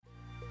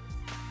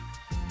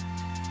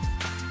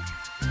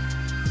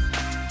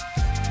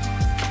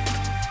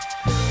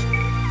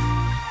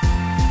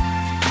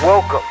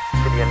Welcome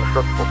to the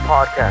Indestructible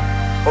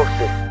Podcast,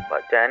 hosted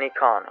by Danny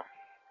Cano.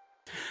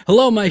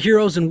 Hello, my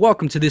heroes, and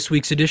welcome to this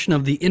week's edition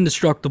of the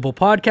Indestructible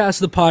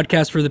Podcast, the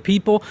podcast for the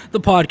people, the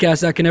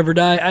podcast that can never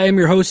die. I am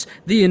your host,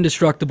 the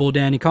Indestructible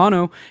Danny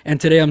Cano, and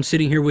today I'm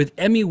sitting here with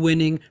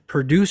Emmy-winning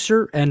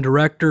producer and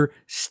director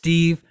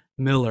Steve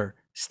Miller.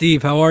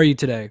 Steve, how are you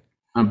today?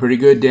 I'm pretty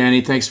good, Danny.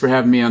 Thanks for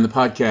having me on the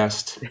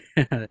podcast.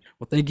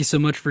 Well, thank you so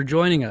much for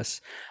joining us.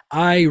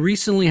 I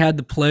recently had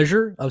the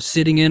pleasure of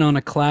sitting in on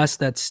a class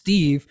that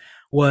Steve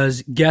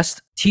was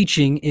guest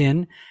teaching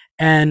in.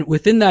 And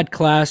within that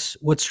class,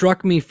 what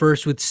struck me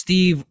first with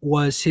Steve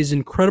was his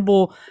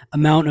incredible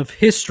amount of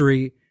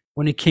history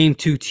when it came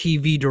to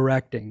TV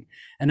directing.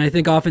 And I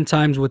think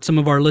oftentimes what some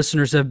of our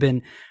listeners have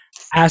been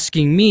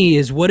asking me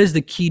is, what is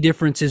the key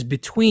differences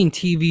between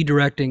TV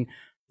directing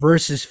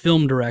versus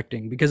film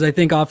directing? Because I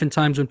think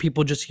oftentimes when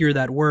people just hear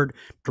that word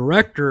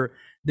director,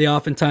 they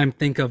oftentimes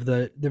think of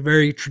the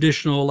very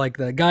traditional, like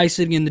the guy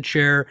sitting in the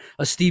chair,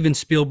 a Steven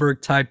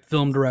Spielberg type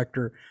film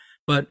director.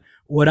 But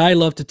what I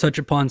love to touch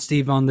upon,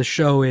 Steve, on the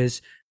show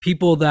is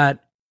people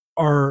that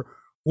are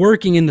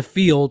working in the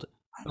field,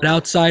 but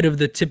outside of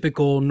the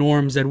typical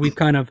norms that we've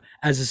kind of,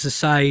 as a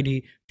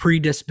society,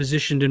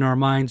 predispositioned in our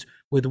minds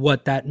with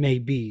what that may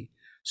be.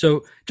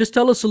 So just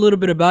tell us a little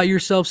bit about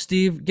yourself,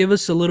 Steve. Give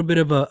us a little bit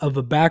of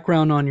a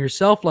background on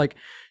yourself. Like,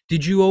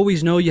 did you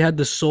always know you had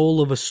the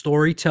soul of a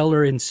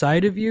storyteller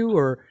inside of you,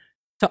 or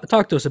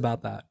talk to us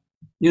about that?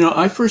 You know,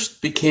 I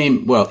first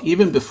became,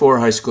 even before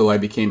high school, I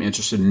became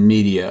interested in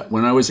media.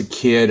 When I was a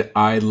kid,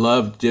 I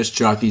loved disc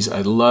jockeys.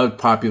 I loved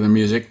popular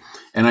music,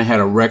 and I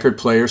had a record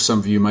player. Some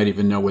of you might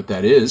even know what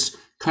that is,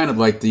 kind of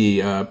like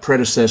the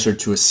predecessor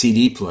to a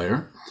CD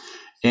player.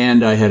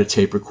 And I had a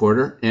tape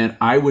recorder, and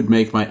I would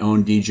make my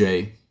own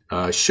DJ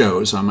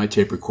shows on my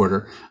tape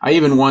recorder. I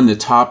even won the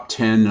top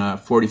 10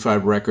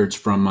 45 records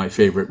from my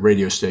favorite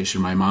radio station.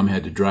 My mom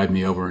had to drive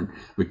me over, and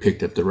we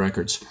picked up the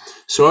records.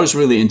 So I was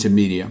really into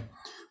media.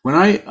 When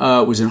I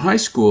was in high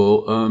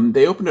school,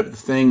 they opened up the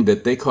thing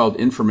that they called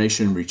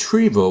information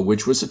retrieval,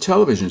 which was a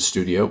television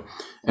studio.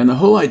 And the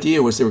whole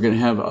idea was they were going to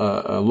have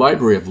a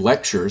library of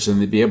lectures,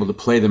 and they'd be able to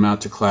play them out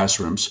to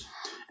classrooms.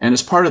 And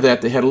as part of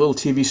that, they had a little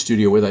TV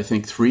studio with, I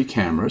think, 3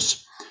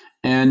 cameras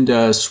and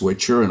a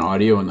switcher and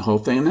audio and the whole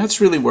thing. And that's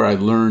really where I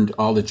learned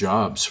all the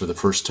jobs for the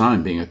first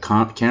time, being a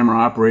camera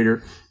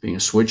operator, being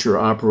a switcher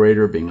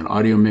operator, being an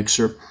audio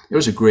mixer. It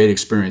was a great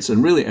experience.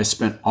 And really, I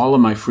spent all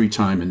of my free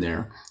time in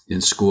there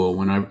in school.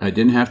 When I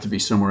didn't have to be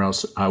somewhere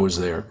else, I was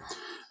there.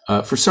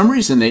 For some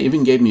reason, they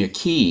even gave me a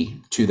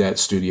key to that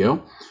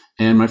studio.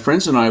 And my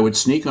friends and I would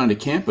sneak onto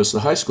campus, the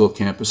high school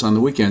campus, on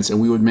the weekends,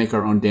 and we would make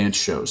our own dance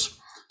shows.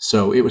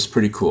 So it was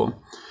pretty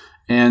cool.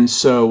 And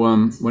so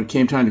when it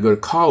came time to go to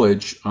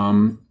college,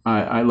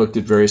 I looked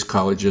at various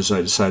colleges.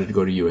 I decided to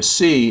go to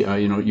USC.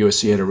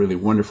 USC had a really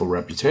wonderful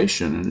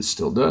reputation, and it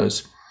still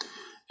does.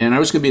 And I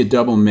was going to be a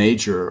double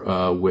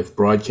major with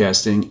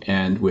broadcasting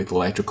and with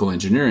electrical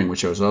engineering,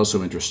 which I was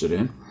also interested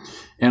in.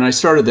 And I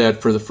started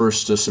that for the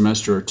first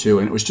semester or two,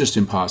 and it was just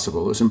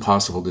impossible. It was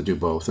impossible to do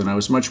both. And I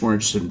was much more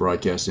interested in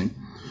broadcasting.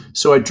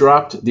 So I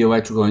dropped the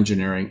electrical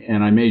engineering,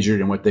 and I majored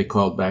in what they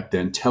called back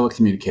then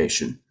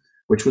telecommunication,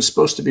 which was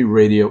supposed to be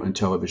radio and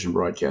television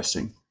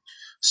broadcasting.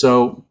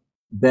 So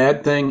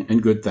bad thing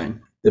and good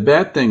thing. The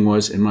bad thing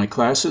was, in my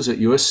classes at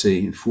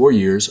USC in 4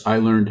 years, I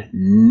learned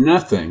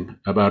nothing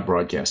about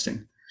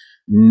broadcasting.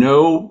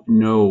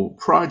 No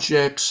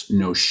projects,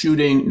 no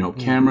shooting, no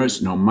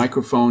cameras, no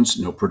microphones,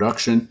 no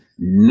production,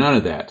 none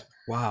of that.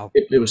 Wow.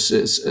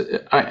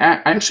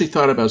 I actually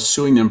thought about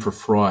suing them for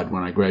fraud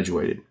when I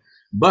graduated.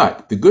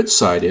 But the good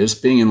side is,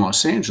 being in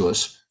Los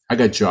Angeles, I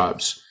got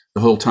jobs.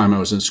 The whole time I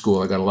was in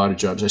school, I got a lot of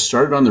jobs. I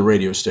started on the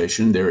radio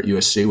station there at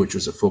USC, which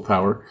was a full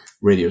power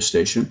radio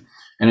station.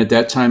 And at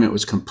that time, it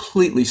was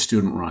completely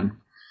student run.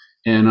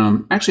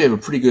 And actually, I have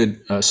a pretty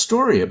good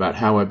story about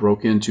how I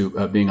broke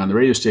into being on the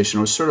radio station.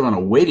 I was sort of on a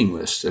waiting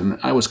list, and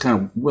I was kind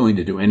of willing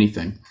to do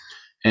anything.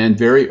 And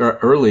very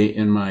early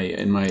in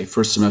my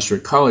first semester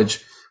at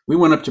college, we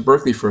went up to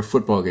Berkeley for a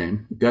football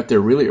game. We got there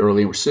really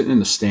early, and we're sitting in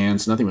the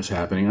stands. Nothing was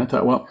happening. And I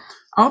thought, well,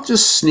 I'll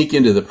just sneak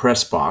into the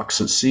press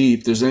box and see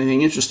if there's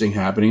anything interesting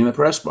happening in the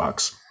press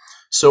box.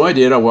 So I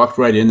did. I walked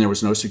right in. There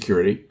was no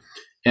security.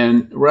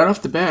 And right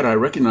off the bat, I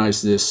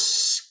recognized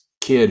this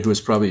kid who was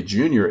probably a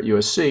junior at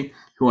USC,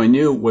 who I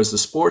knew was the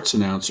sports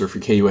announcer for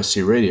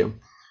KUSC Radio.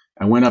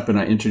 I went up and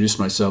I introduced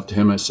myself to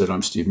him. I said,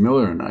 I'm Steve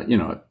Miller, and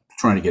I'm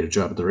trying to get a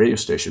job at the radio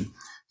station.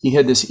 He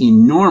had this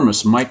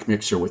enormous mic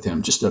mixer with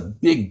him, just a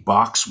big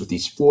box with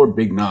these 4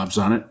 big knobs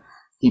on it.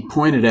 He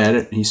pointed at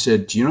it and he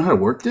said, do you know how to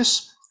work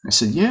this? I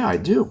said, yeah, I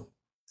do.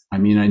 I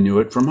knew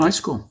it from high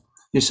school.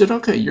 He said,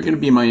 okay, you're going to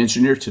be my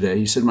engineer today.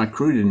 He said, my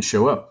crew didn't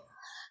show up.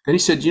 Then he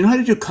said, do you know how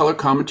to do color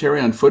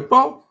commentary on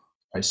football?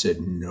 I said,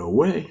 no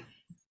way.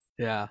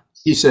 Yeah.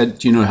 He said,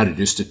 do you know how to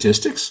do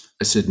statistics?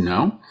 I said,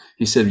 no.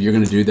 He said, you're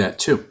going to do that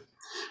too.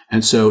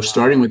 And so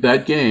starting with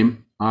that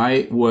game,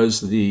 I was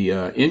the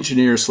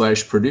engineer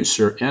 /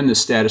 producer and the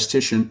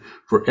statistician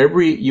for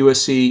every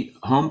USC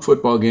home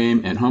football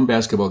game and home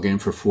basketball game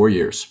for 4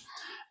 years.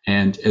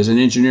 And as an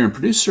engineer and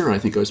producer, I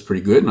think I was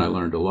pretty good and I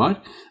learned a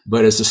lot.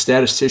 But as a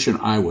statistician,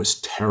 I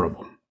was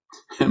terrible.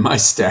 And my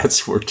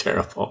stats were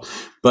terrible,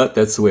 but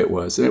that's the way it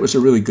was. And it was a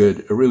really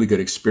good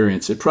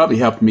experience. It probably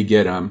helped me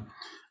get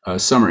a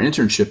summer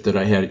internship that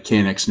I had at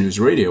KNX News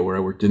Radio, where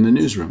I worked in the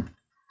newsroom.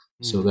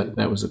 So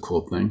that was a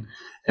cool thing.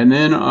 And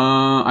then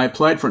I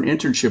applied for an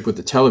internship with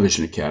the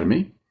Television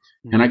Academy,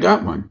 and I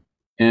got one.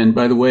 And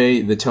by the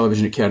way, the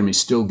Television Academy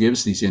still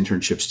gives these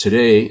internships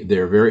today.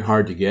 They're very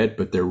hard to get,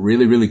 but they're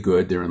really, really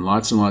good. They're in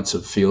lots and lots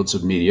of fields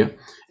of media.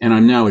 And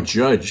I'm now a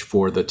judge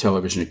for the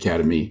Television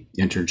Academy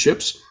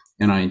internships,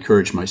 and I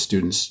encourage my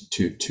students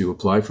to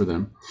apply for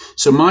them.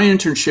 So my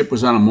internship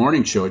was on a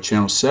morning show at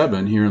Channel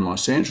 7 here in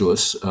Los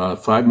Angeles,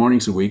 5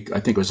 mornings a week. I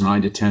think it was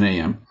 9 to 10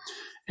 a.m.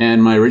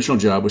 And my original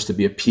job was to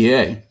be a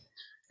PA.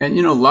 And,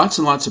 you know, lots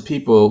and lots of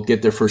people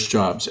get their first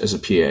jobs as a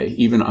PA,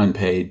 even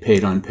unpaid,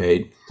 paid,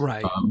 unpaid.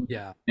 Right.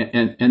 Yeah.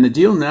 And the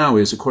deal now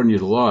is, according to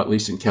the law, at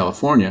least in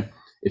California,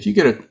 if you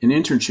get an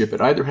internship,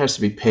 it either has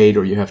to be paid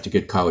or you have to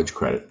get college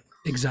credit.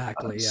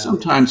 Exactly. Yeah.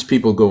 Sometimes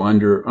people go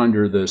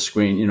under the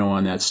screen, you know,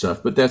 on that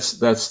stuff, but that's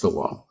the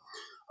law.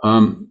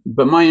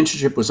 But my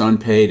internship was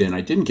unpaid and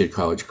I didn't get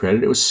college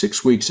credit. It was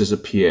 6 weeks as a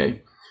PA.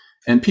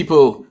 And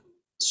people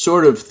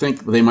sort of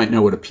think they might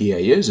know what a PA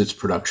is. It's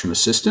production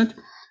assistant.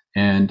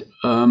 And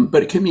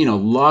but it can mean a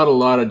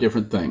lot of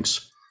different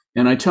things.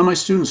 And I tell my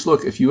students,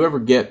 look, if you ever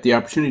get the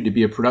opportunity to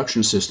be a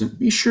production assistant,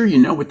 be sure you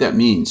know what that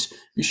means.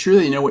 Be sure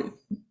they know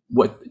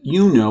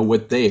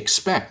what they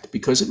expect,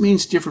 because it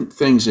means different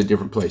things at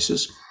different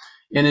places.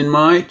 And in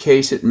my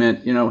case, it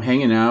meant, you know,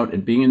 hanging out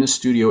and being in the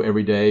studio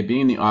every day,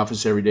 being in the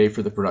office every day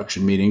for the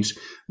production meetings,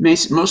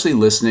 mostly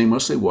listening,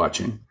 mostly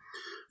watching.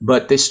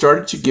 But they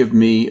started to give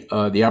me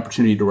the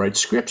opportunity to write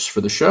scripts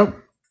for the show.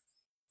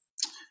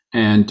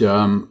 And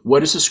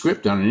what is a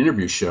script on an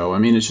interview show? I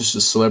mean, it's just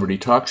a celebrity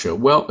talk show.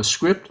 Well, a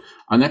script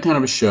on that kind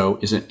of a show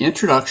is an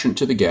introduction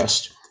to the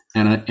guest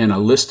and a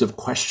list of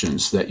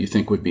questions that you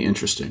think would be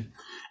interesting.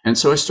 And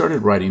so I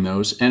started writing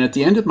those. And at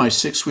the end of my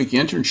 6-week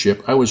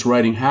internship, I was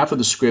writing half of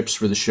the scripts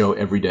for the show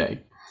every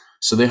day.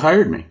 So they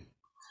hired me.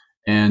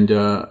 And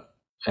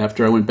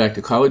after I went back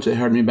to college, they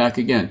hired me back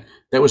again.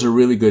 That was a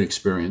really good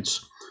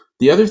experience.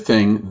 The other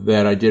thing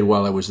that I did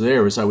while I was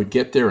there is I would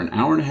get there an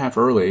hour and a half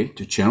early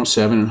to Channel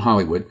 7 in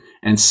Hollywood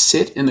and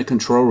sit in the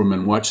control room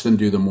and watch them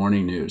do the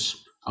morning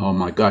news. Oh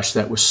my gosh,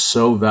 that was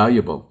so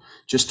valuable.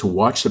 Just to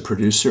watch the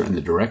producer and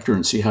the director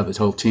and see how the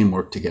whole team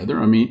worked together.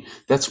 I mean,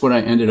 that's what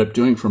I ended up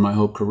doing for my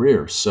whole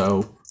career.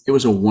 So it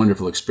was a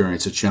wonderful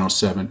experience at Channel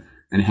 7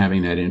 and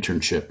having that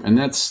internship. And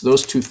that's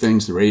those two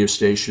things, the radio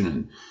station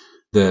and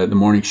the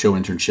morning show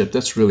internship,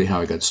 that's really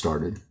how I got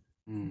started.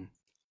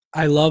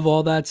 I love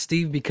all that,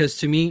 Steve, because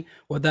to me,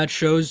 what that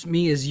shows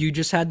me is you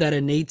just had that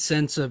innate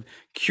sense of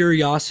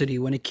curiosity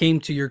when it came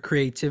to your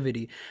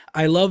creativity.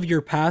 I love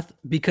your path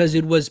because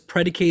it was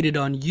predicated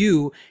on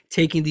you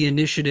taking the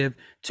initiative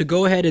to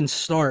go ahead and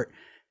start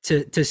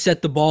to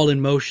set the ball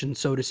in motion,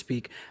 so to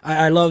speak.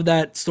 I love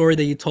that story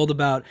that you told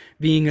about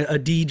being a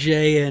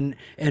DJ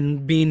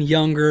and being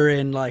younger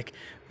and like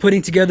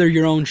putting together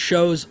your own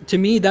shows. To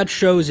me, that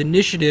shows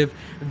initiative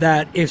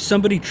that if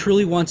somebody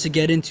truly wants to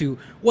get into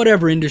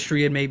whatever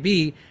industry it may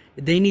be,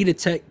 they need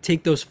to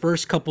take those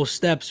first couple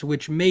steps,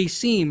 which may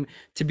seem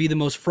to be the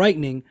most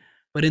frightening,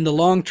 but in the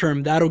long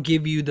term, that'll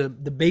give you the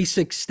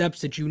basic steps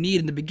that you need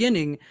in the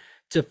beginning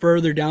to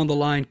further down the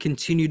line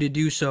continue to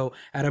do so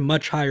at a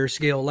much higher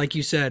scale. Like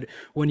you said,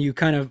 when you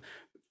kind of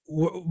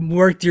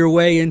worked your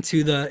way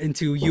into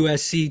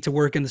USC to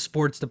work in the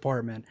sports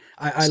department.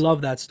 I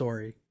love that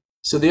story.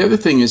 So the other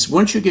thing is,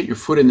 once you get your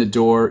foot in the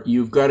door,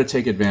 you've got to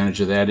take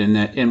advantage of that.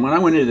 And when I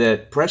went into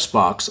that press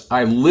box,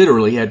 I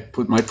literally had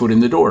put my foot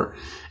in the door.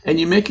 And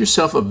you make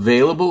yourself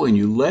available and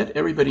you let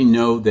everybody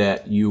know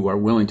that you are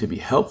willing to be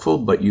helpful,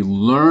 but you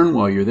learn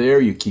while you're there.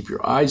 You keep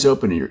your eyes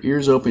open and your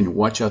ears open. You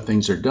watch how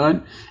things are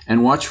done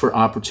and watch for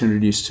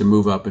opportunities to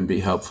move up and be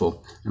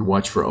helpful and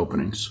watch for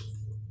openings.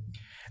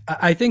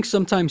 I think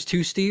sometimes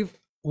too, Steve,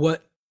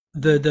 what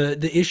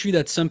the issue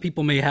that some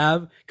people may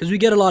have, because we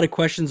get a lot of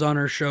questions on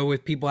our show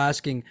with people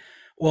asking,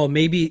 well,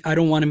 maybe I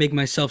don't want to make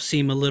myself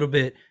seem a little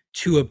bit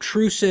too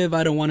obtrusive.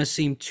 I don't want to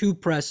seem too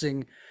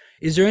pressing.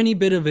 Is there any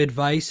bit of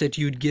advice that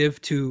you'd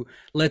give to,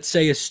 let's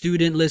say, a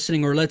student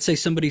listening, or let's say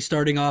somebody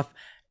starting off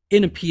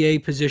in a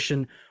PA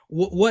position?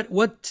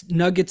 What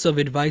nuggets of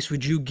advice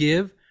would you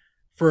give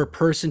for a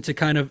person to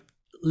kind of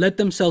let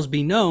themselves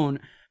be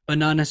known, but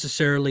not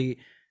necessarily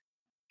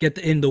get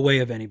in the way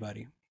of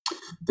anybody?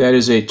 That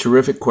is a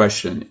terrific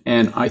question.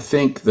 And I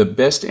think the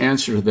best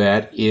answer to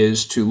that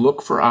is to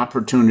look for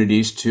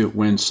opportunities to,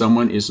 when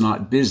someone is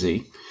not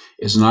busy,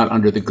 is not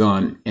under the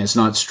gun, is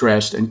not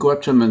stressed, and go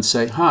up to them and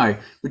say, hi,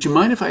 would you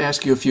mind if I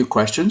ask you a few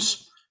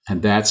questions?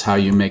 And that's how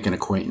you make an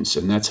acquaintance,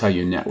 and that's how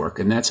you network,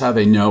 and that's how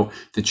they know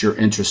that you're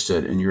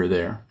interested and you're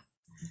there.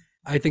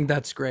 I think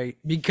that's great,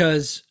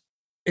 because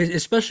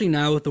especially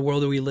now with the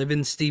world that we live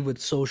in, Steve, with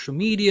social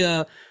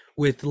media,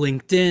 with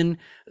LinkedIn,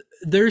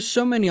 there's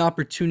so many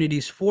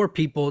opportunities for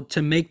people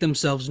to make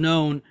themselves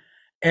known.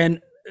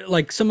 And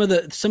like some of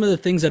the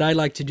things that I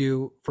like to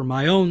do for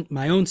my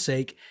own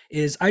sake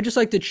is I just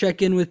like to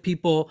check in with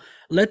people,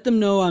 let them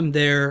know I'm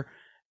there.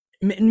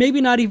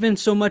 Maybe not even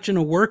so much in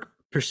a work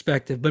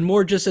perspective, but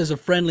more just as a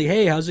friendly,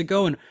 hey, how's it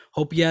going?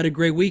 Hope you had a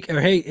great week.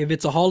 Or hey, if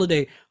it's a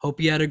holiday, hope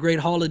you had a great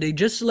holiday.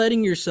 Just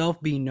letting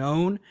yourself be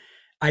known,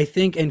 I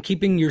think, and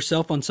keeping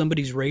yourself on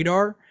somebody's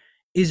radar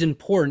is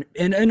important.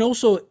 And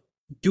also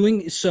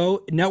doing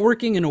so,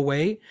 networking in a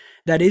way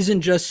that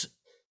isn't just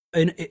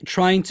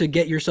trying to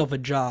get yourself a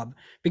job.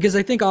 Because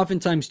I think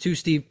oftentimes too,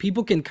 Steve,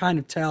 people can kind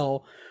of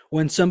tell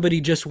when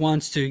somebody just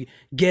wants to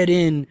get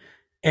in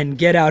and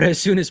get out as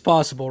soon as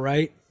possible,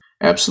 right?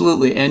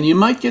 Absolutely. And you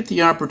might get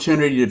the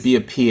opportunity to be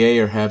a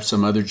PA or have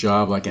some other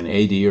job like an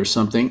AD or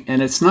something,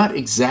 and it's not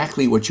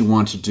exactly what you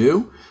want to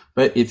do.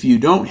 But if you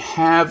don't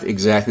have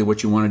exactly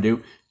what you want to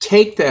do,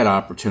 take that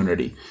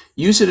opportunity.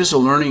 Use it as a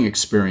learning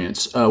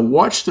experience.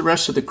 Watch the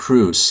rest of the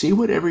crews. See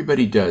what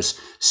everybody does.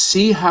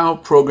 See how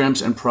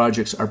programs and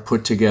projects are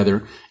put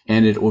together,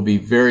 and it will be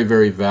very,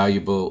 very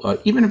valuable.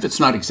 Even if it's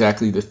not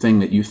exactly the thing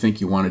that you think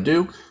you want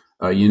to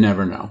do, you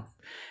never know.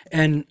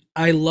 And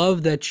I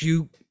love that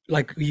you,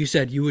 like you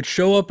said, you would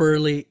show up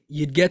early,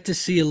 you'd get to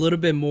see a little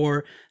bit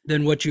more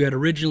than what you had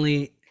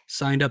originally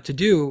signed up to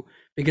do,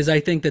 because I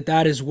think that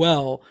that as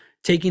well,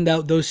 taking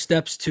those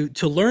steps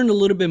to learn a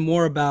little bit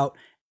more about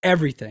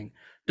everything.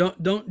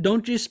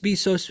 Don't just be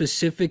so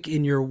specific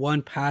in your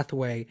one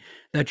pathway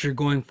that you're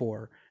going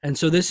for. And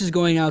so this is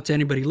going out to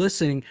anybody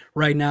listening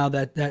right now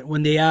that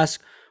when they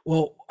ask,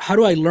 well, how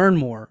do I learn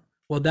more?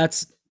 Well,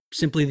 that's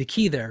simply the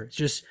key there. It's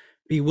just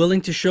be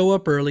willing to show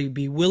up early,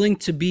 be willing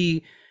to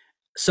be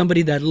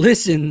somebody that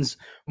listens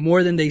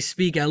more than they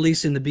speak, at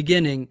least in the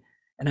beginning.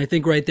 And I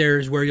think right there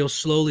is where you'll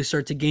slowly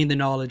start to gain the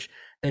knowledge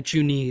that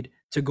you need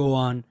to go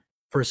on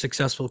for a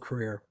successful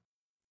career.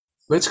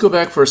 Let's go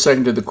back for a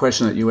second to the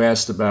question that you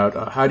asked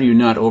about how do you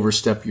not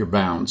overstep your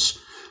bounds?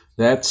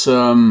 That's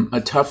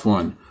a tough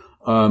one.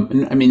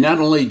 I mean, not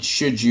only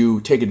should you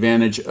take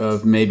advantage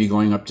of maybe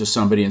going up to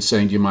somebody and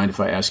saying, do you mind if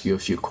I ask you a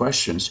few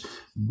questions?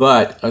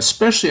 But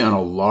especially on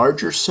a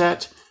larger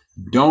set,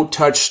 don't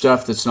touch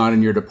stuff that's not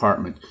in your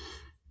department.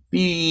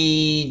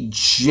 Be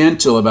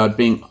gentle about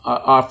being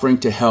offering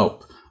to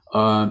help.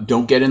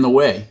 Don't get in the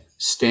way.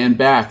 Stand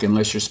back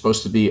unless you're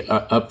supposed to be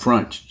up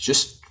front.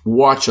 Just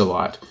watch a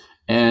lot.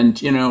 And,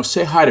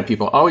 say hi to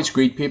people. Always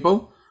greet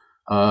people.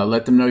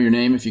 Let them know your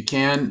name if you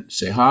can.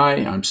 Say, hi,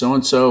 I'm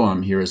so-and-so.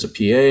 I'm here as a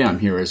PA. I'm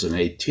here as an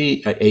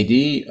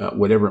AD,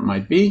 whatever it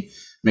might be.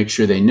 Make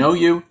sure they know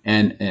you.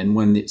 And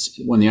when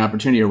the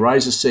opportunity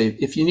arises, say,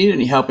 if you need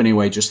any help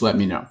anyway, just let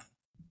me know.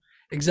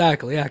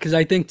 Exactly. Yeah. Because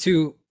I think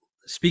too,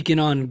 speaking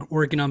on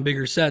working on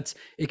bigger sets,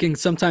 it can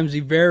sometimes be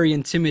very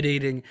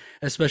intimidating,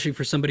 especially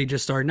for somebody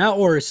just starting out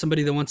or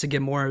somebody that wants to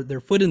get more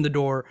their foot in the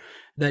door,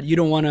 that you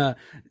don't want to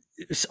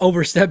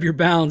overstep your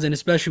bounds. And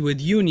especially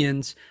with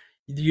unions,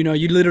 you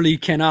literally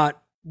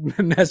cannot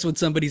mess with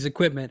somebody's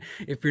equipment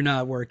if you're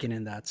not working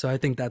in that. So I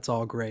think that's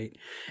all great.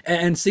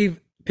 And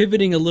Steve,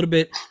 pivoting a little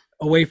bit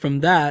away from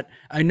that,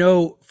 I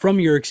know from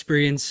your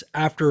experience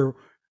after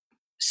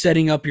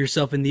setting up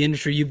yourself in the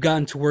industry, you've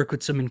gotten to work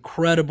with some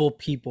incredible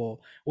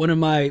people. One of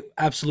my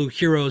absolute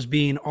heroes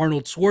being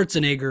Arnold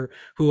Schwarzenegger,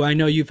 who I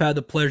know you've had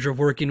the pleasure of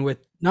working with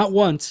not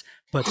once,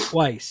 but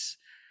twice.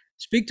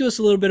 Speak to us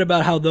a little bit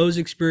about how those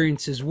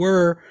experiences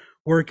were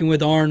working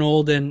with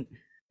Arnold, and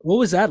what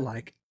was that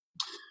like?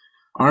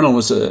 Arnold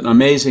was an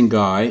amazing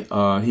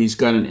guy. He's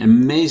got an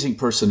amazing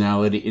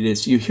personality.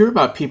 You hear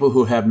about people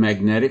who have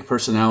magnetic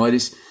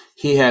personalities.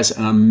 He has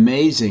an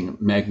amazing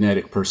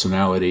magnetic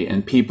personality,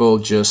 and people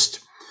just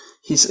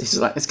he's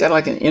got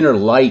like an inner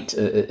light,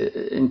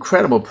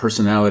 incredible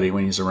personality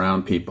when he's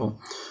around people.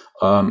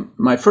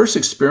 My first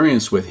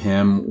experience with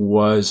him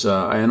was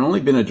I had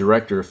only been a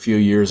director a few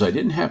years. I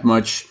didn't have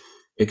much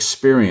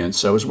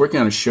experience. I was working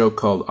on a show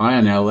called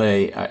Ion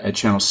LA at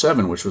Channel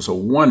 7, which was a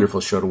wonderful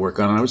show to work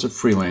on. I was a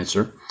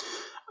freelancer.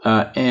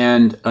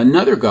 And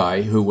another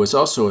guy who was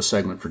also a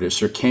segment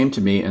producer came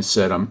to me and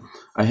said,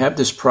 I have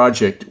this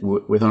project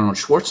with Arnold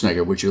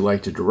Schwarzenegger. Would you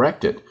like to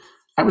direct it?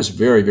 I was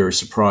very, very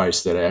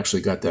surprised that I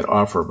actually got that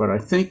offer, but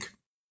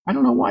I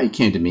don't know why he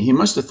came to me. He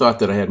must have thought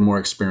that I had more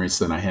experience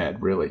than I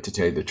had, really, to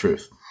tell you the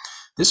truth.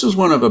 This was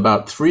one of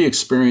about 3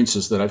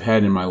 experiences that I've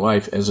had in my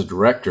life as a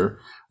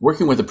director,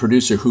 working with a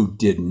producer who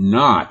did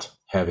not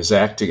have his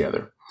act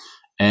together.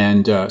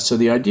 And so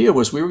the idea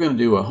was we were going to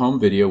do a home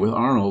video with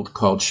Arnold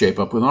called Shape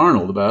Up with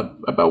Arnold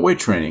about weight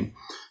training.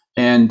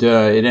 And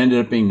it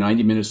ended up being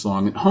 90 minutes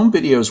long. And home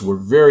videos were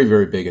very,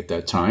 very big at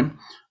that time.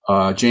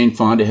 Jane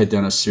Fonda had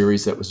done a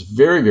series that was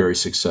very, very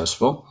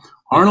successful.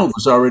 Arnold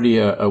was already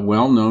a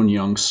well-known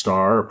young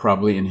star,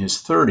 probably in his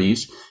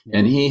 30s,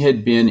 and he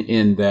had been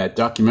in that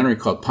documentary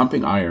called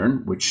Pumping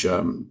Iron, which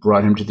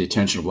brought him to the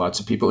attention of lots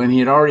of people, and he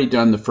had already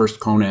done the first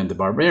Conan the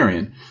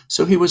Barbarian,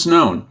 so he was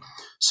known.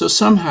 So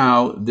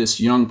somehow this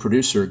young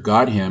producer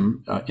got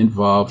him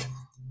involved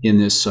in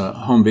this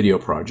home video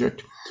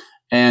project,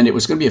 and it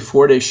was going to be a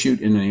 4-day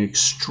shoot in an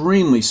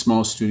extremely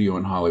small studio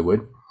in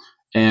Hollywood.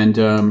 And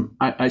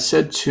I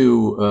said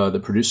to the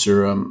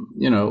producer,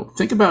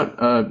 think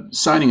about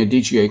signing a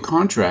DGA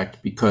contract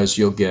because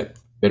you'll get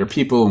better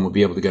people and we'll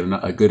be able to get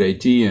a good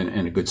AD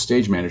and a good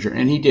stage manager.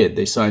 And he did.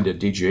 They signed a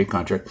DGA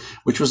contract,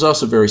 which was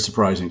also very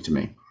surprising to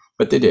me,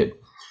 but they did.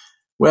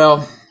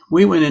 Well,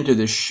 we went into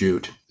this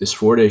shoot, this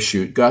 4-day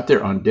shoot, got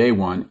there on day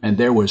one, and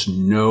there was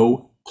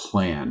no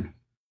plan.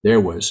 There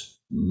was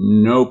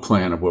no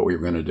plan of what we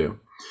were going to do.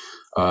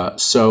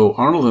 So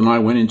Arnold and I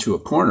went into a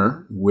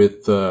corner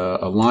with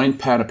a lined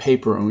pad of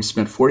paper, and we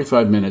spent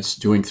 45 minutes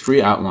doing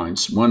 3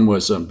 outlines. One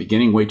was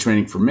beginning weight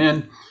training for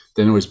men,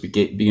 then there was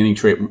beginning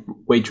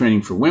weight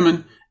training for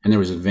women, and there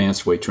was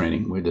advanced weight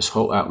training. We had this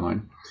whole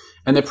outline.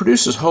 And the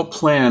producer's whole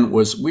plan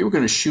was we were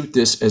going to shoot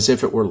this as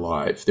if it were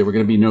live. There were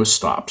going to be no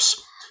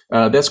stops.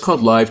 That's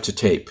called live to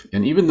tape.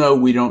 And even though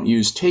we don't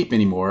use tape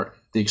anymore,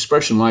 the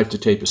expression live to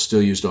tape is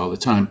still used all the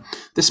time.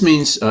 This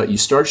means you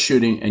start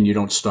shooting and you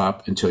don't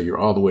stop until you're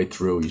all the way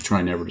through. You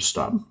try never to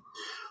stop.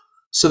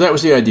 So that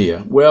was the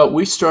idea. Well,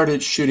 we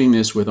started shooting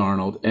this with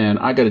Arnold, and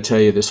I got to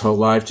tell you, this whole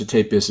live to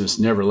tape business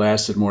never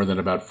lasted more than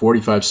about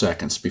 45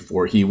 seconds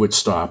before he would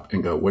stop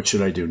and go, what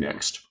should I do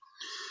next?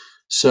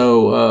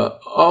 So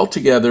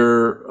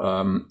altogether,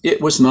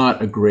 it was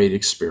not a great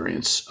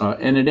experience.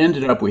 And it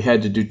ended up, we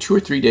had to do 2 or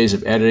 3 days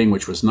of editing,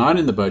 which was not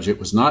in the budget,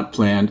 was not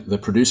planned. The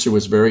producer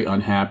was very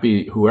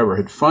unhappy. Whoever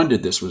had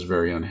funded this was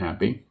very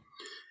unhappy.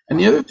 And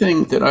the other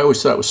thing that I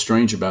always thought was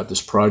strange about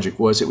this project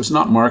was it was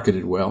not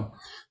marketed well.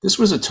 This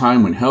was a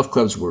time when health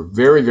clubs were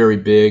very, very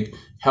big.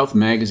 Health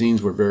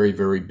magazines were very,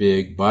 very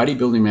big.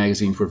 Bodybuilding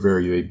magazines were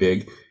very, very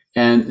big.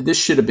 And this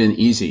should have been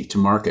easy to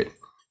market.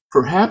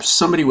 Perhaps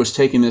somebody was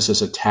taking this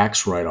as a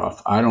tax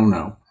write-off. I don't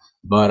know.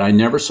 But I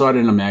never saw it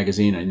in a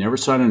magazine. I never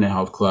saw it in a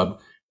health club.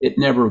 It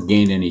never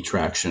gained any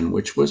traction,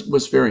 which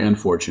was very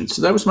unfortunate.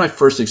 So that was my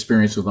first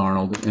experience with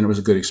Arnold, and it was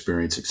a good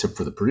experience, except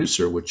for the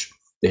producer, which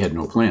they had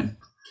no plan.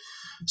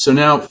 So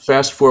now,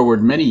 fast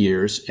forward many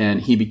years,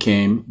 and he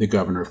became the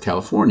governor of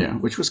California,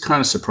 which was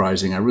kind of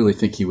surprising. I really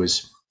think he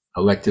was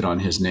elected on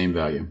his name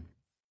value.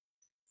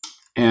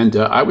 And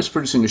I was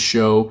producing a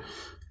show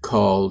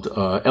called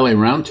LA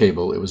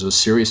Roundtable. It was a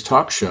serious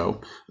talk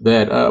show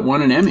that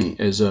won an Emmy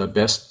as a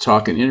best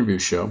talk and interview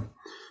show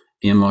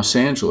in Los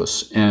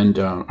Angeles. And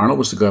Arnold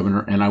was the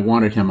governor, and I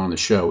wanted him on the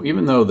show.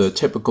 Even though the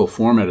typical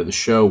format of the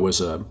show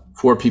was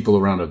 4 people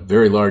around a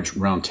very large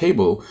round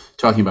table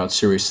talking about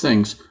serious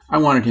things, I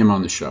wanted him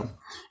on the show.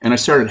 And I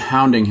started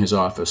hounding his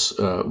office,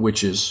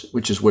 which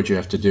is what you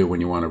have to do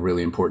when you want a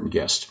really important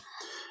guest.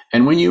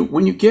 And when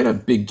you get a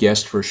big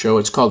guest for a show,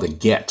 it's called a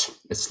get.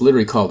 It's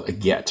literally called a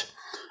get.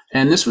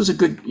 And this was a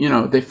good,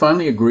 they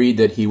finally agreed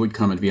that he would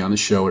come and be on the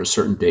show at a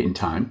certain date and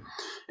time.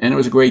 And it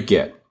was a great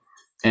get.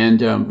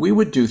 And we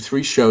would do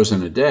 3 shows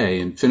in a day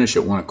and finish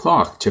at 1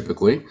 o'clock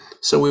typically.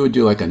 So we would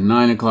do like a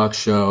 9 o'clock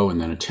show and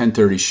then a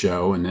 10:30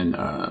 show and then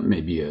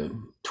maybe a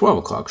 12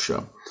 o'clock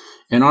show.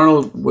 And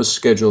Arnold was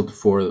scheduled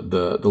for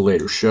the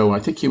later show. I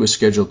think he was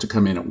scheduled to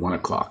come in at 1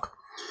 o'clock.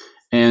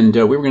 And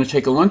we were going to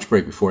take a lunch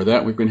break before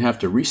that. We were going to have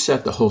to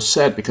reset the whole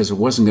set because it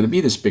wasn't going to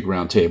be this big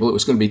round table. It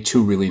was going to be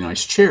 2 really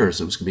nice chairs.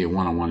 It was going to be a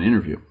one-on-one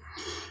interview.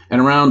 And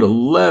around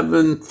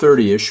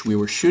 11:30-ish, we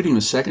were shooting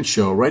the second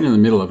show. Right in the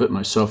middle of it,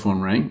 my cell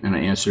phone rang, and I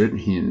answered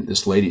it. And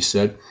this lady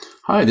said,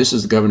 "Hi, this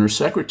is the governor's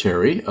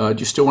secretary. Do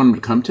you still want him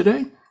to come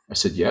today?" I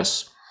said,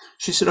 "Yes."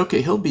 She said,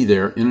 "Okay, he'll be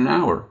there in an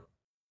hour."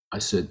 I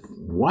said,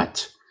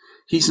 "What?"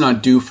 "He's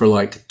not due for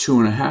like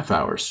 2.5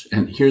 hours."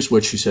 And here's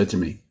what she said to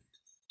me.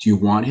 "Do you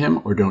want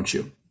him or don't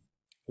you?"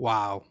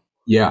 Wow.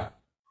 Yeah.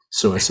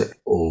 So I said,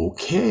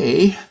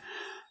 okay.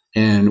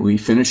 And we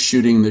finished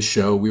shooting the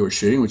show we were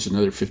shooting, which is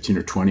another 15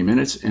 or 20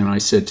 minutes. And I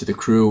said to the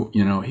crew,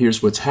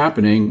 here's what's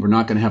happening. We're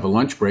not going to have a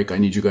lunch break. I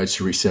need you guys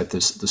to reset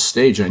the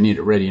stage. I need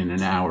it ready in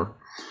an hour.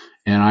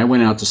 And I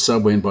went out to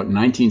Subway and bought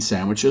 19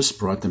 sandwiches,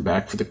 brought them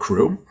back for the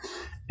crew.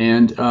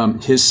 And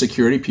his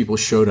security people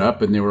showed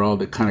up, and they were all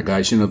the kind of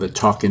guys, that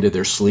talk into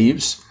their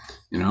sleeves,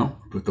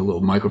 with the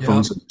little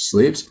microphones in their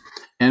sleeves.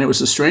 And it was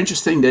the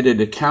strangest thing. They did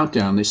a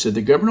countdown. They said,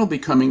 the governor will be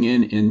coming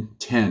in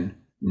 10,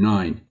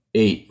 9,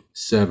 8,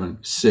 7,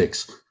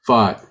 6,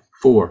 5,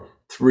 4,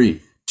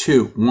 3,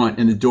 2, 1.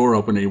 And the door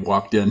opened and he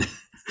walked in.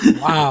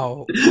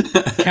 Wow.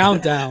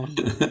 Countdown.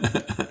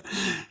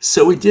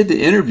 So we did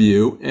the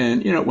interview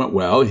and, it went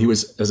well. He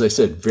was, as I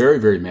said, very,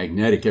 very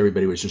magnetic.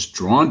 Everybody was just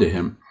drawn to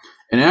him.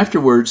 And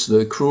afterwards,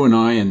 the crew and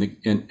I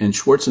and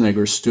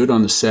Schwarzenegger stood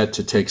on the set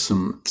to take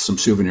some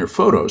souvenir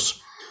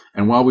photos.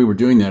 And while we were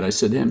doing that, I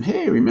said to him,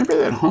 "Hey, remember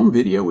that home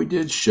video we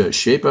did,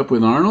 Shape Up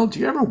with Arnold? Do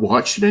you ever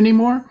watch it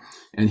anymore?"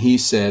 And he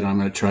said, I'm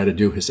going to try to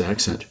do his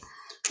accent.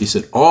 He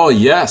said, "Oh,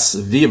 yes,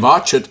 we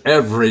watch it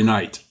every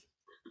night."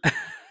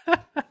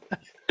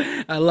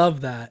 I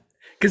love that.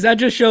 Because that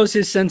just shows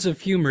his sense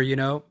of humor,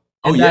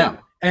 And yeah.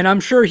 And I'm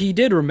sure he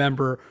did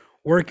remember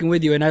working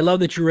with you. And I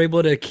love that you were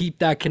able to keep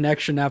that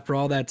connection after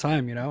all that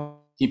time,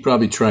 He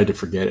probably tried to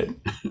forget it.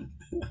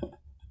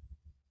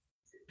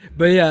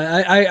 But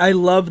yeah, I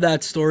love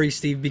that story,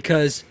 Steve,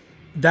 because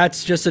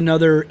that's just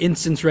another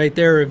instance right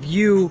there of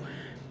you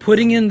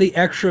putting in the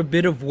extra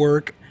bit of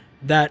work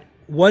that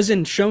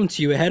wasn't shown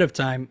to you ahead of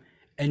time,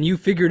 and you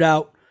figured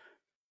out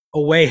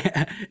a way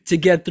to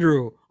get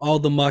through all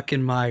the muck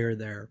and mire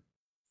there.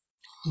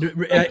 But,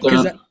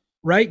 Because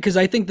right, because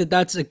I think that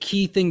that's a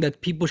key thing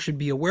that people should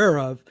be aware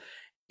of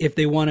if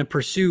they want to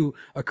pursue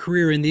a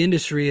career in the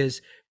industry,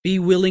 is be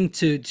willing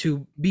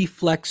to be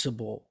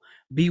flexible,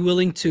 be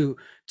willing to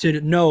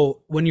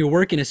know when you're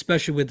working,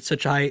 especially with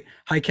such high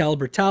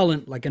caliber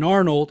talent like an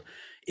Arnold,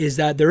 is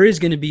that there is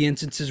going to be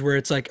instances where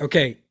it's like,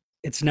 okay,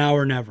 it's now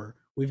or never.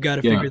 We've got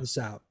to yeah. figure this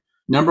out.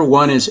 Number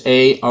one is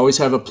always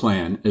have a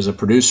plan as a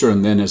producer,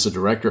 and then as a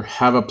director,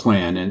 have a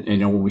plan. And you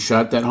know, when we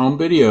shot that home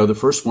video, the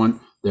first one,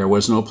 there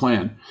was no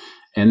plan.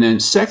 And then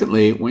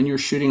secondly, when you're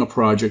shooting a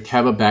project,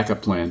 have a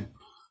backup plan,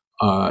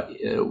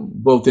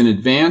 both in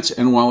advance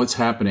and while it's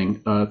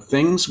happening.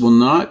 Things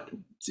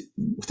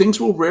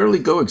will rarely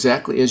go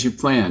exactly as you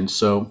planned.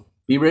 So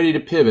be ready to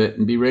pivot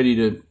and be ready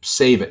to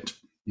save it.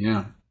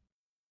 Yeah.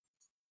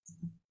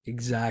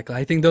 Exactly.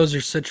 I think those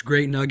are such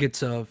great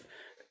nuggets of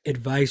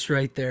advice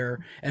right there.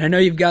 And I know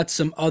you've got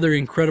some other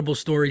incredible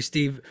stories,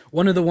 Steve.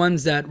 One of the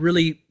ones that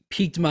really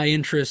piqued my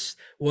interest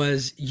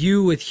was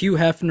you with Hugh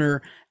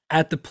Hefner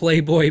at the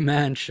Playboy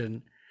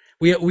Mansion.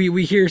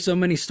 We hear so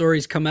many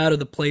stories come out of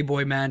the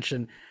Playboy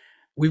Mansion.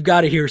 We've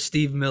got to hear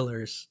Steve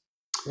Miller's.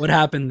 What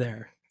happened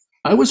there?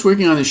 I was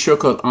working on this show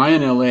called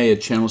INLA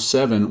at Channel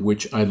 7,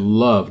 which I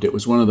loved. It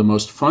was one of the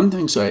most fun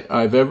things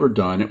I've ever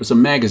done. It was a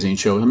magazine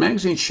show. A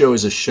magazine show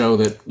is a show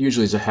that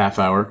usually is a half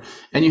hour,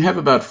 and you have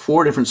about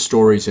 4 different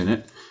stories in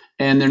it,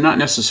 and they're not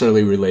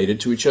necessarily related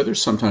to each other.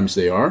 Sometimes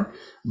they are.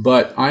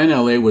 But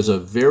INLA was a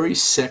very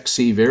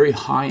sexy, very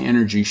high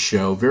energy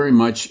show, very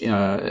much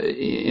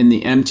in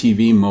the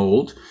MTV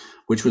mold,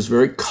 which was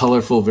very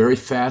colorful, very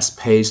fast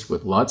paced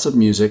with lots of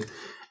music.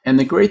 And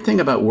the great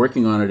thing about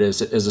working on it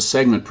as a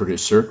segment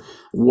producer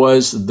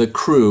was the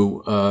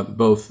crew,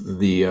 both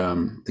the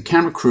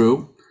camera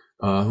crew,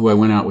 who I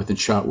went out with and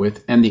shot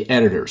with, and the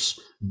editors,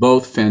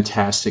 both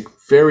fantastic,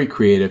 very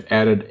creative,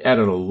 added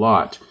a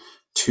lot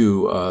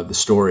to the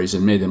stories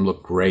and made them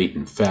look great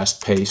and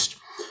fast paced.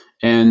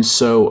 And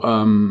so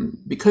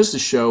because the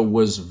show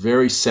was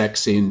very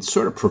sexy and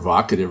sort of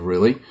provocative,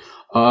 really,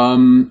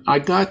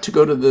 I got to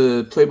go to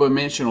the Playboy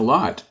Mansion a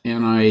lot,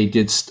 and I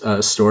did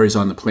stories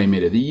on the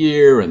Playmate of the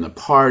Year and the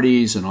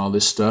parties and all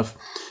this stuff.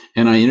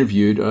 And I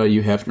interviewed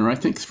Hugh Hefner, I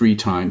think 3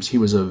 times. He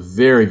was a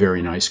very,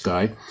 very nice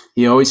guy.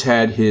 He always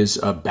had his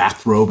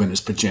bathrobe and his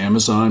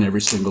pajamas on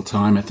every single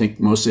time. I think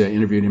mostly I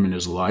interviewed him in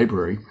his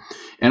library.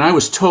 And I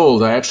was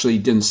told, I actually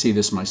didn't see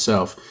this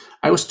myself,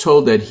 I was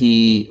told that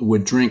he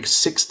would drink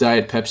 6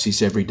 Diet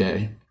Pepsis every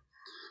day.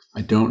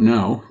 I don't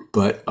know,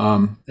 but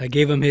I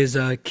gave him his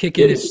kick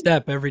in his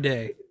step every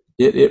day.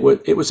 It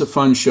was a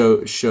fun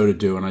show to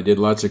do, and I did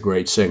lots of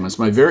great segments.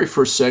 My very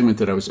first segment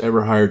that I was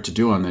ever hired to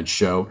do on that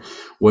show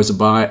was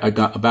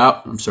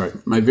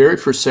my very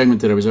first segment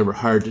that I was ever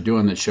hired to do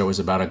on that show was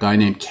about a guy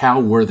named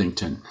Cal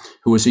Worthington,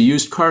 who was a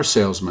used car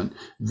salesman,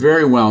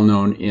 very well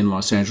known in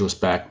Los Angeles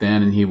back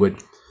then, and he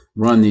would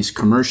run these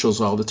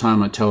commercials all the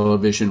time on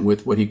television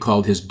with what he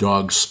called his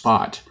dog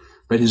Spot.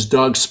 But his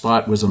dog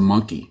Spot was a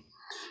monkey.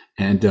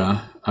 And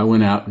I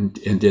went out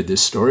and did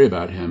this story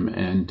about him,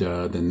 and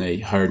then they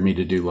hired me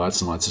to do lots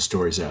and lots of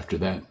stories after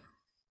that.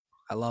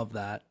 I love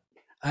that.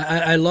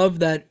 I love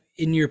that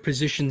in your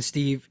position,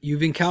 Steve,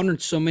 you've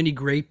encountered so many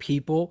great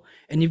people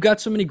and you've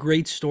got so many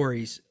great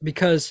stories,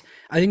 because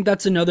I think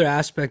that's another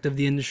aspect of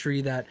the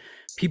industry that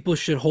people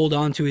should hold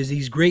on to, is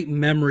these great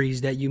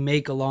memories that you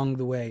make along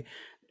the way.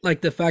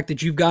 Like the fact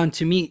that you've gotten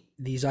to meet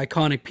these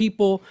iconic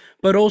people,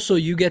 but also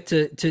you get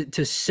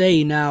to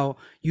say now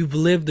you've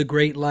lived a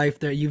great life,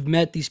 that you've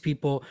met these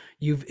people,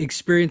 you've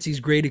experienced these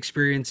great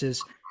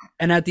experiences.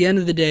 And at the end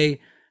of the day,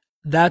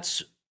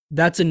 that's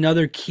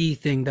another key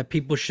thing that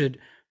people should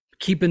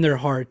keep in their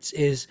hearts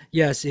is,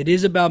 yes, it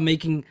is about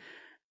making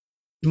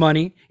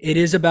money. It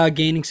is about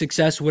gaining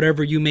success,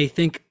 whatever you may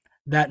think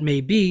that may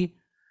be,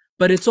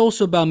 but it's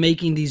also about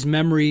making these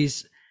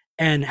memories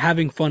and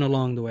having fun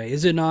along the way.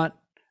 Is it not?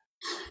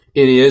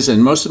 It is,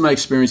 and most of my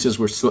experiences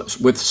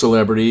with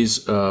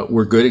celebrities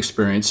were good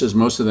experiences.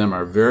 Most of them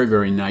are very,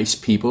 very nice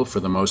people for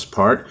the most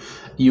part.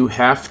 You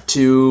have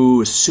to,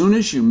 as soon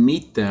as you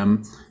meet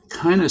them,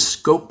 kind of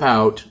scope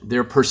out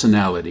their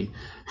personality.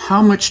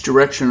 How much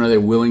direction are they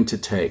willing to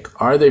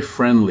take? Are they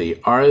friendly?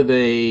 Do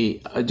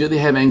they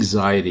have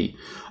anxiety?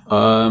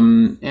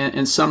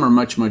 And some are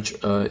much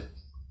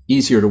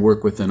easier to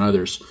work with than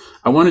others.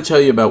 I want to tell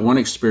you about one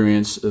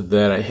experience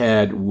that I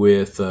had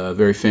with a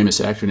very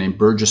famous actor named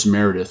Burgess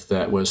Meredith.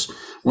 That was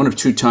one of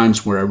 2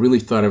 times where I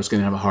really thought I was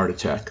going to have a heart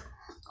attack.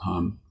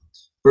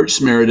 Burgess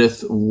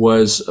Meredith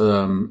was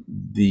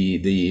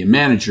the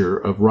manager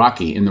of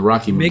Rocky in the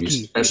Rocky movies,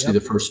 Mickey, especially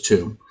yep. the first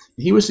 2.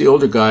 He was the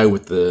older guy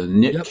with the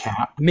knit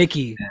cap.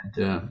 Mickey.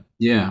 And,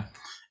 yeah.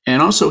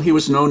 And also he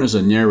was known as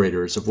a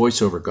narrator, as a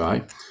voiceover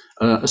guy.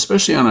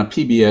 Especially on a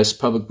PBS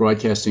public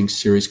broadcasting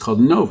series called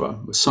Nova,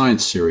 a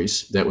science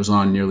series that was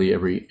on nearly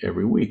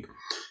every week.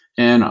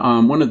 And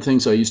one of the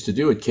things I used to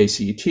do at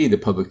KCET, the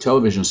public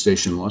television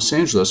station in Los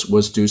Angeles,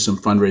 was do some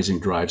fundraising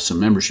drives, some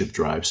membership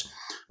drives.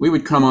 we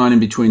would come on in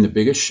between the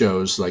biggest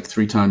shows, like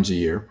 3 times a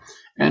year.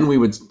 And we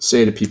would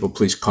say to people,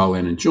 please call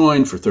in and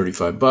join for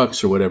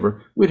 $35 or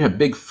whatever. We'd have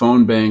big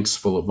phone banks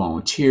full of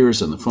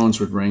volunteers and the phones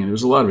would ring and there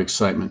was a lot of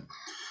excitement.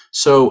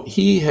 So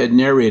he had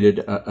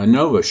narrated a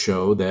Nova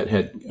show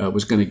that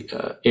was going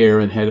to air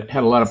and had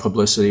a lot of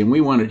publicity. And we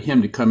wanted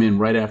him to come in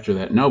right after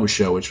that Nova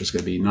show, which was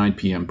going to be 9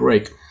 p.m.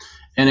 break,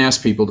 and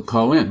ask people to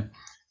call in.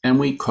 And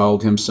we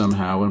called him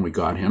somehow and we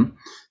got him.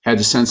 Had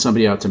to send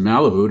somebody out to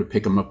Malibu to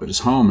pick him up at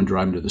his home and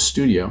drive him to the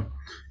studio.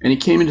 And he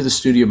came into the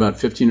studio about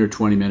 15 or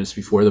 20 minutes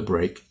before the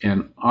break.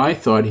 And I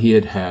thought he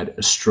had had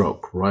a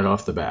stroke right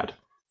off the bat.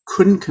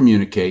 Couldn't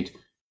communicate,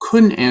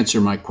 couldn't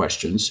answer my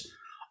questions.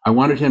 I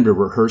wanted him to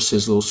rehearse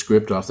his little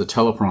script off the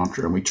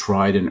teleprompter, and we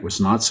tried, and it was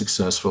not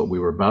successful. We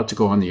were about to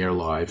go on the air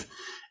live,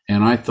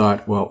 and I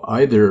thought, well,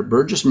 either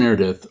Burgess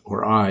Meredith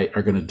or I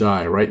are going to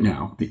die right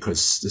now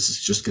because this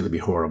is just going to be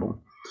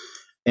horrible.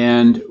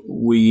 And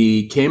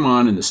we came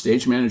on, and the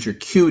stage manager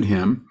cued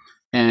him,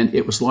 and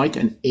it was like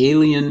an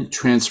alien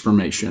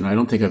transformation. I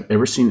don't think I've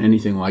ever seen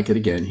anything like it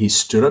again. He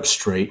stood up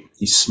straight,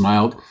 he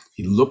smiled,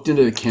 he looked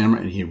into the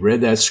camera, and he read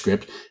that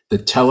script. The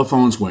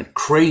telephones went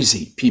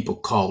crazy. People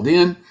called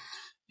in.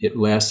 It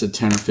lasted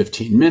 10 or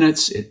 15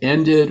 minutes. It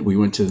ended. We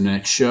went to the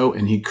next show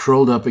and he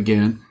curled up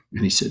again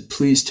and he said,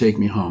 please take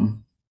me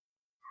home.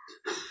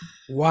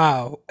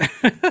 Wow.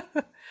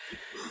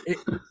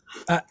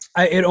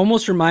 It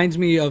almost reminds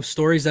me of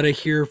stories that I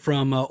hear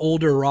from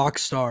older rock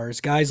stars,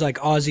 guys like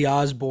Ozzy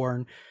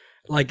Osbourne.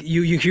 Like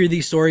you hear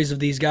these stories of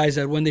these guys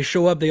that when they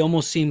show up, they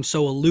almost seem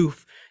so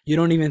aloof. You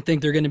don't even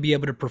think they're going to be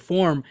able to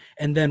perform.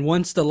 And then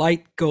once the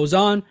light goes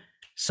on,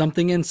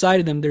 something inside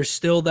of them, there's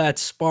still that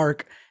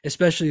spark,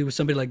 especially with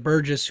somebody like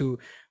Burgess, who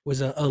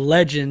was a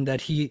legend,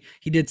 that he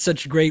did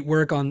such great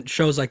work on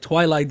shows like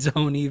Twilight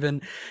Zone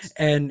even.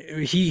 And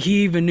he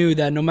even knew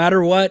that no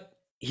matter what,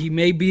 he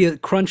may be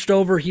crunched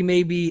over, he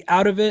may be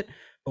out of it,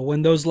 but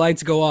when those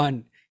lights go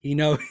on, he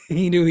knew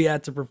he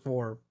had to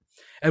perform.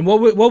 And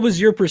what was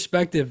your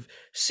perspective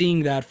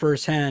seeing that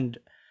firsthand?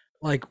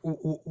 Like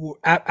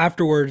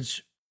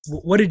afterwards,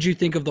 what did you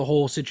think of the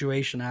whole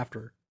situation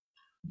after?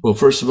 Well,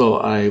 first of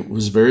all, I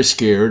was very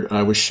scared.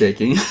 I was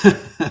shaking.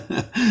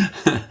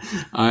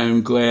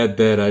 I'm glad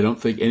that I don't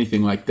think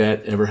anything like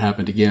that ever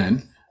happened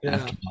again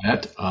after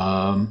that.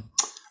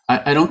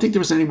 I don't think there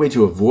was any way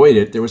to avoid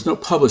it. There was no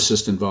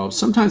publicist involved.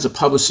 Sometimes a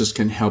publicist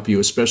can help you,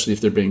 especially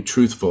if they're being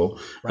truthful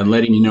and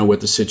letting you know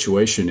what the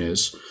situation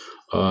is.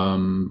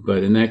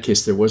 But in that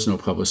case, there was no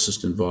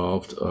publicist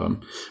involved.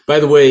 By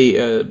the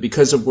way,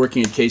 because of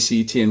working at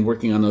KCET and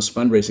working on those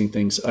fundraising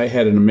things, I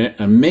had an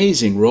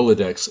amazing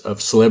Rolodex of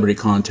celebrity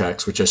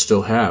contacts, which I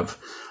still have.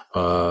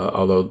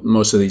 Although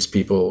most of these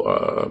people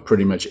are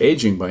pretty much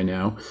aging by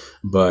now,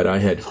 but I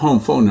had home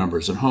phone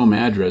numbers and home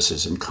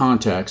addresses and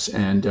contacts.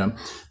 And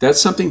that's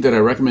something that I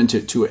recommend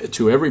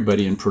to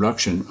everybody in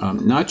production,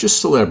 not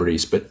just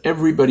celebrities, but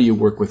everybody you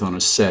work with on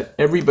a set,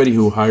 everybody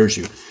who hires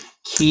you.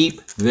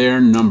 Keep their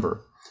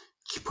number.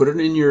 Put it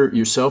in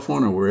your cell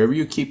phone or wherever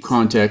you keep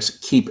contacts.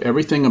 Keep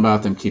everything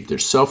about them. Keep their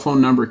cell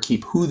phone number.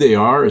 Keep who they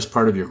are as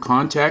part of your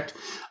contact,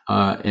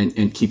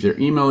 and keep their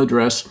email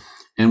address.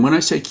 And when I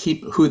say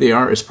keep who they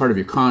are as part of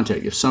your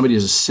contact, if somebody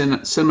is a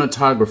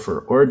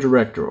cinematographer or a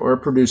director or a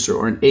producer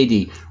or an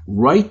AD,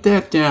 write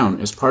that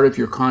down as part of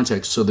your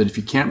contact so that if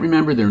you can't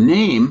remember their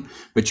name,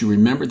 but you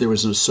remember there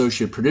was an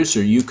associate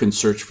producer, you can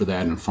search for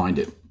that and find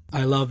it.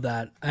 I love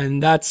that.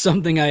 And that's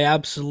something I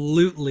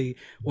absolutely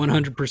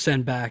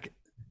 100% back.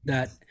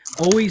 That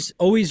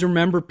always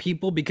remember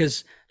people,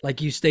 because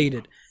like you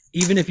stated,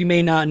 even if you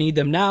may not need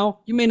them now,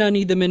 you may not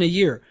need them in a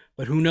year.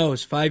 But who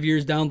knows, 5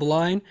 years down the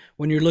line,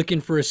 when you're looking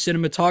for a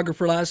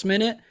cinematographer last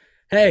minute,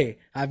 hey,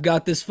 I've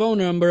got this phone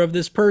number of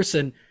this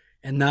person.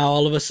 And now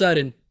all of a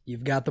sudden,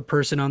 you've got the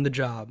person on the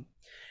job.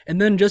 And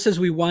then just as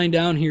we wind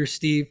down here,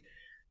 Steve,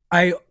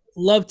 I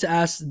love to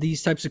ask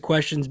these types of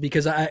questions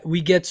because we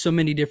get so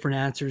many different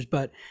answers.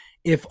 But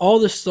if all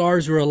the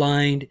stars were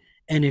aligned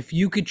and if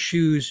you could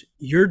choose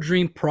your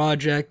dream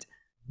project,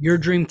 your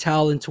dream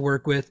talent to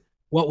work with,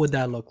 what would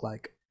that look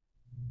like?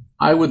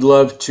 I would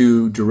love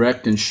to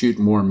direct and shoot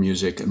more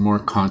music and more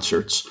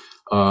concerts.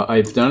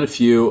 I've done a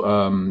few.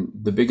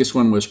 The biggest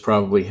one was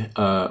probably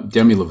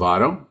Demi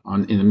Lovato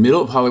in the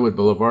middle of Hollywood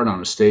Boulevard,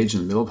 on a stage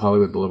in the middle of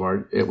Hollywood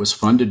Boulevard. It was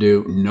fun to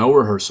do, no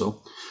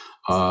rehearsal.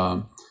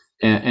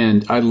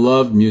 And I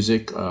love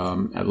music.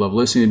 I love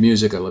listening to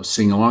music. I love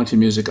singing along to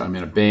music. I'm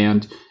in a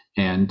band.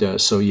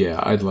 And so, yeah,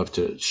 I'd love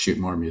to shoot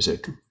more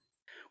music.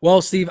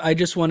 Well, Steve, I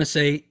just want to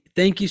say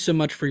thank you so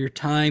much for your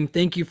time.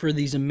 Thank you for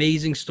these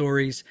amazing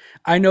stories.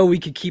 I know we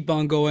could keep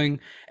on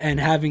going and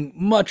having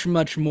much,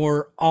 much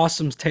more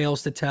awesome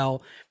tales to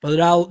tell, but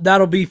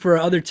that'll be for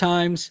other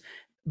times.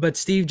 But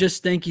Steve,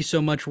 just thank you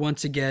so much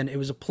once again. It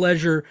was a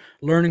pleasure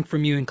learning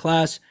from you in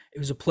class. It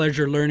was a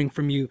pleasure learning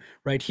from you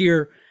right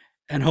here.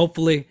 And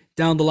hopefully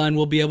down the line,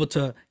 we'll be able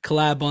to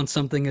collab on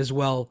something as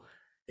well.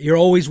 You're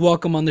always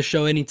welcome on the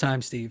show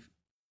anytime, Steve.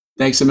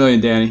 Thanks a million,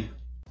 Danny.